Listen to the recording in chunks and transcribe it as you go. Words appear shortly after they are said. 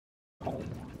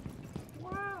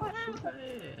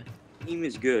Team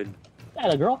is good.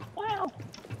 Yeah, girl. Wow.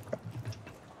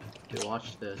 Dude,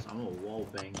 watch this. I'm gonna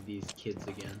wallbang these kids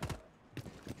again.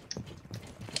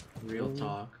 Real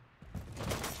talk.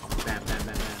 Bam, bam, bam,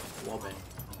 bam. Wallbang.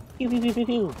 Pew pew pew pew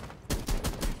pew.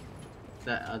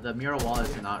 The mirror wall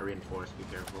is not reinforced. Be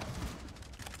careful.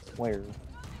 Where?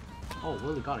 Oh,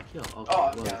 Willie got a kill. Okay,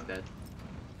 Oh, Willie's yeah. dead.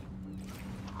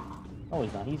 Oh,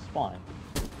 he's not. He's spawned.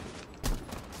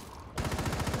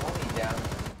 Only down.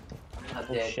 I'm not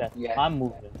Oh dead shit. yet. I'm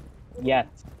moving. Yet.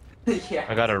 Yeah.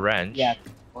 I got a wrench. Yet.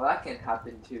 Well, that can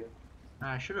happen too.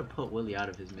 I should have put Willie out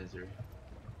of his misery.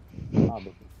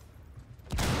 Probably.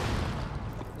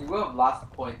 You would have lost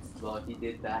points though if he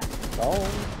did that.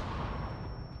 Oh.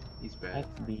 He's bad.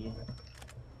 XD.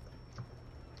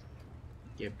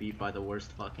 Get beat by the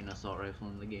worst fucking assault rifle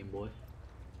in the game, boy.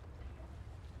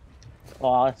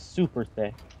 Oh, it's super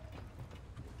thick.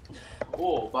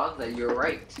 Oh, Bonza, you're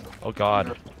right. Oh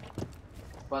god.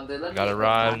 Bonza, let me Gotta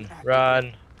run.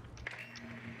 Run.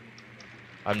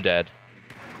 I'm dead.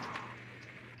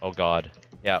 Oh god.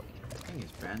 Yep. I think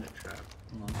it's bandit trap.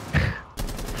 Hold on.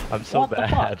 I'm so what the bad.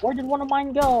 fuck? Where did one of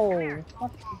mine go?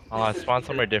 What? Oh, I spawned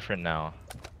somewhere different now.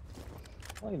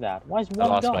 Look at that. Why is I one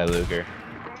lost go? my Luger.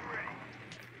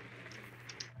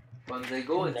 Bonza,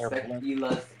 go There, inspect boy.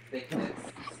 Ela's thickness.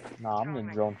 Nah, I'm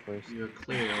gonna drone first. You're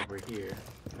clear over here.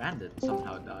 Bandit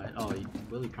somehow died. Oh,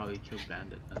 Willie probably killed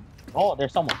Bandit then. Oh,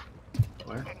 there's someone.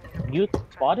 Where? Mute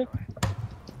spotted?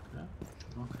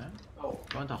 Okay. Oh,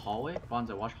 Go into hallway?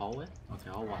 Bonza, watch hallway? Okay,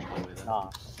 I'll watch hallway then. Nah.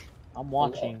 I'm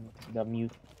watching the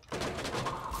mute.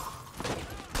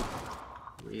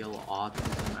 Real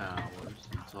autism hours.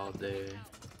 It's all day.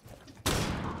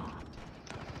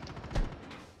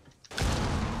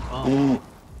 Oh.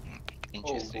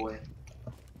 oh boy.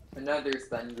 Another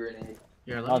stun grenade.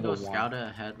 Here, let me go Another one. scout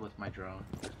ahead with my drone.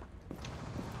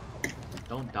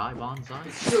 Don't die,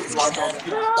 Bonsai. Shield block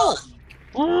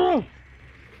on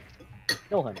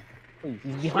Kill him. Please,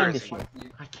 he's behind the Where's shield.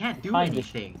 I can't do Behind the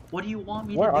anything. What do you want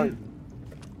me Where to are do?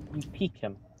 you? You peek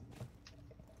him.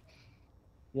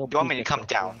 You'll You want me to peek come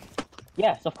yourself. down?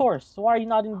 Yes, of course. So why are you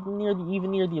not even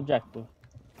near the objective?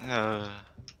 Oh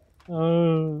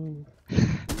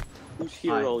Whose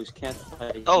heroes can't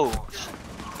fight? Oh,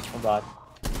 god.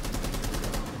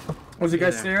 Was the guy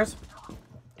Yeah. stairs?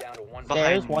 Stairs,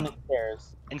 behind one is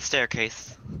stairs. in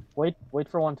staircase. Wait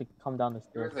for one to come down the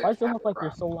stairs. Where's Why does the it look like cap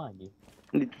you're so laggy?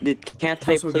 Can't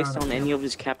I Also place down on at- any of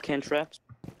his Capcan traps?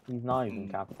 He's not even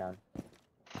Capcan.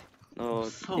 Oh,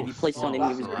 So did he place on slow.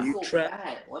 any of his Blackbeard boot so trap?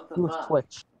 fat. What the Who's fuck?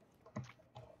 Twitch?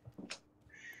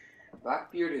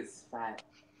 Blackbeard is fat.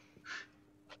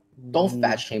 Don't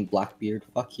fat shame Blackbeard.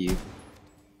 Fuck you.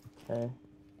 Okay.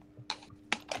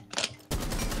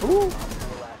 Ooh!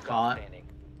 Caught.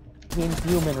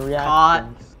 Inhuman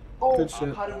reactions. Oh, Good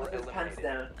shit. caught him with his pants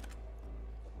down.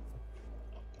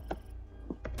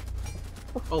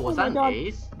 Oh, was my that an God.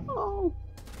 ace? Oh!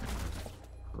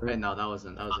 Wait, no, that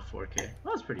wasn't. That was a 4K. That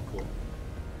was pretty cool.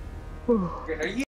 Are you